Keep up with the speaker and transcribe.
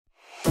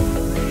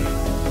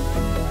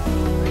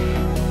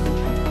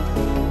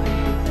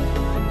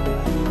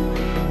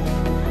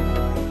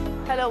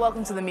Hello,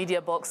 welcome to the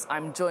Mediabox.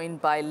 I'm joined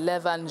by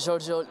Levan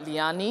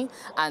ZHORZHOLIANI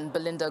and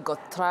Belinda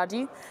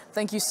GOTTARDI.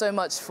 Thank you so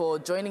much for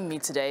joining me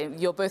today.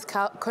 You're both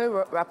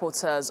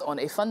co-rapporteurs on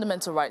a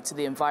fundamental right to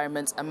the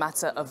environment, a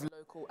matter of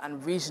local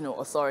and regional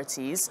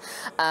authorities.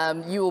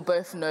 You will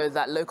both know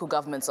that local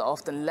governments are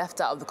often left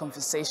out of the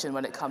conversation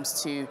when it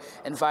comes to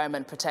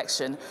environment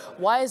protection.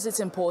 Why is it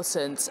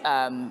important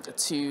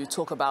to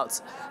talk about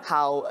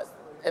how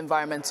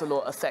environmental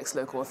law affects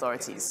local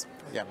authorities?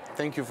 Yeah,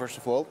 thank you, first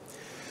of all.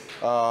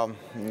 Now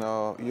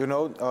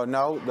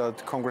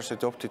that Congress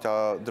adopted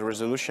the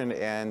resolution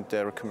and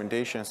the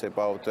recommendations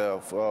about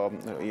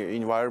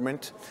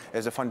environment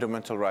as a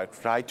fundamental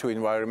right to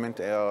environment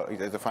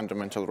as a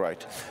fundamental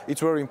right.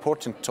 It's a very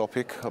important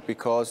topic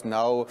because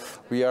now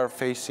we are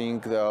facing,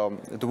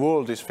 the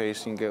world is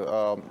facing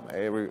a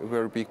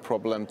very big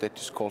problem that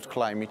is called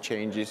climate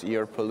changes,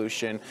 air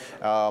pollution,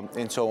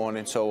 and so on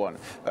and so on.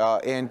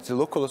 And the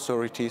local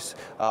authorities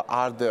are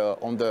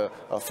on the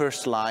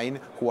first line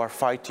who are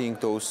fighting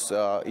those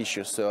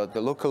issues.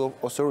 The local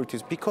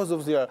authorities, because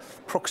of their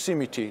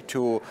proximity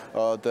to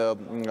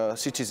the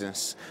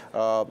citizens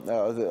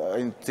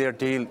in their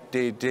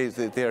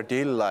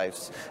daily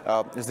lives,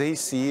 they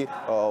see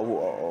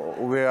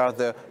where are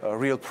the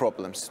real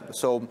problems.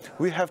 So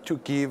we have to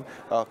give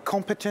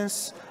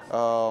competence,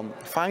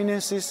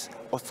 finances,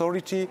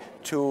 authority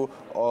to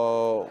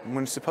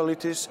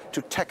municipalities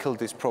to tackle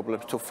these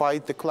problems, to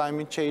fight the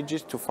climate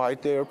changes, to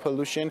fight the air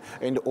pollution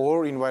and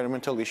all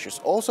environmental issues.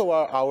 Also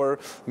our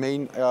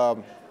main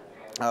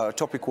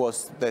topic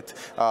was that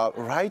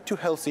right to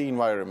healthy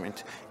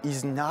environment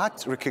is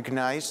not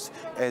recognized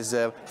as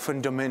a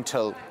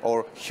fundamental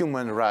or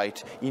human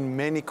right in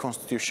many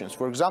constitutions.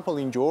 For example,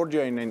 in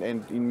Georgia and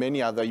in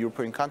many other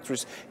European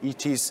countries,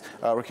 it is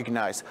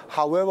recognized.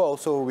 However,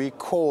 also we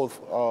call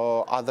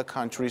other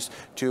countries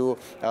to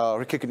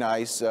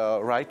recognize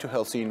right to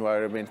healthy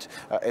environment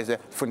as a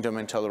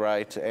fundamental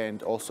right,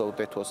 and also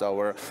that was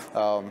our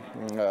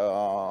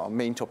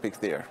main topic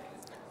there.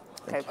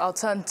 Okay, I'll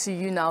turn to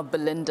you now,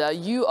 Belinda.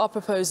 You are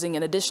proposing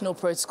an additional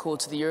protocol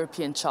to the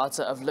European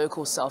Charter of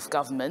Local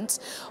Self-Government.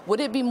 Would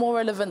it be more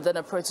relevant than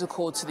a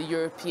protocol to the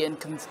European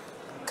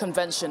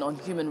Convention on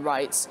Human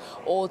Rights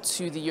or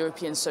to the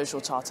European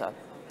Social Charter?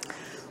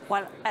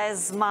 Well,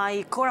 as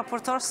my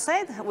co-rapporteur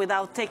said,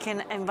 without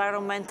taking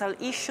environmental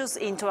issues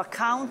into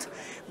account,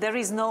 there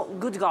is no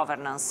good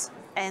governance.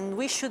 And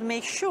we should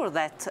make sure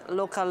that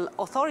local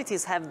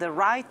authorities have the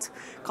right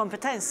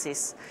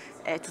competencies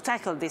to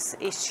tackle this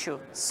issue.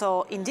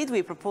 So indeed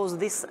we propose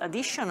this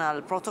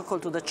additional protocol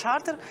to the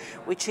Charter,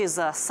 which is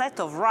a set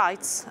of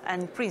rights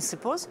and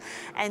principles,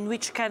 and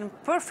which can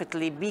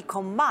perfectly be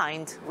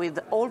combined with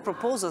all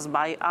proposals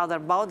by other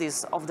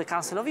bodies of the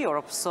Council of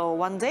Europe. So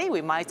one day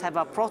we might have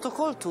a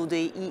protocol to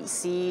the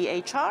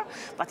ECHR,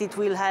 but it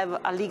will have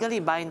a legally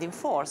binding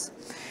force.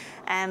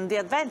 And the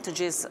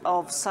advantages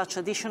of such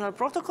additional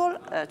protocol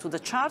to the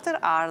Charter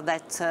are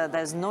that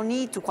there's no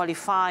need to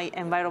qualify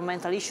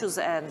environmental issues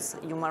as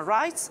human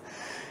rights.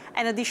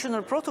 An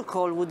additional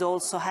protocol would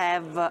also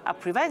have a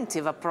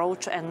preventive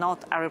approach and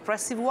not a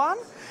repressive one.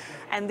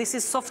 And this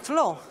is soft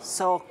law,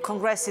 so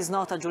Congress is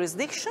not a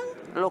jurisdiction.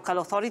 Local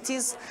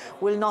authorities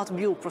will not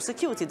be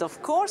prosecuted,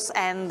 of course,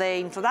 and the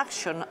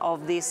introduction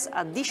of this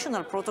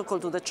additional protocol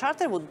to the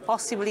Charter would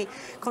possibly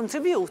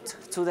contribute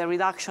to the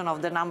reduction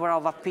of the number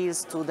of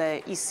appeals to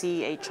the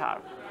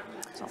ECHR.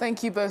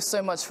 Thank you both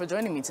so much for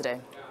joining me today.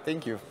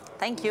 Thank you.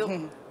 Thank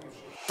you.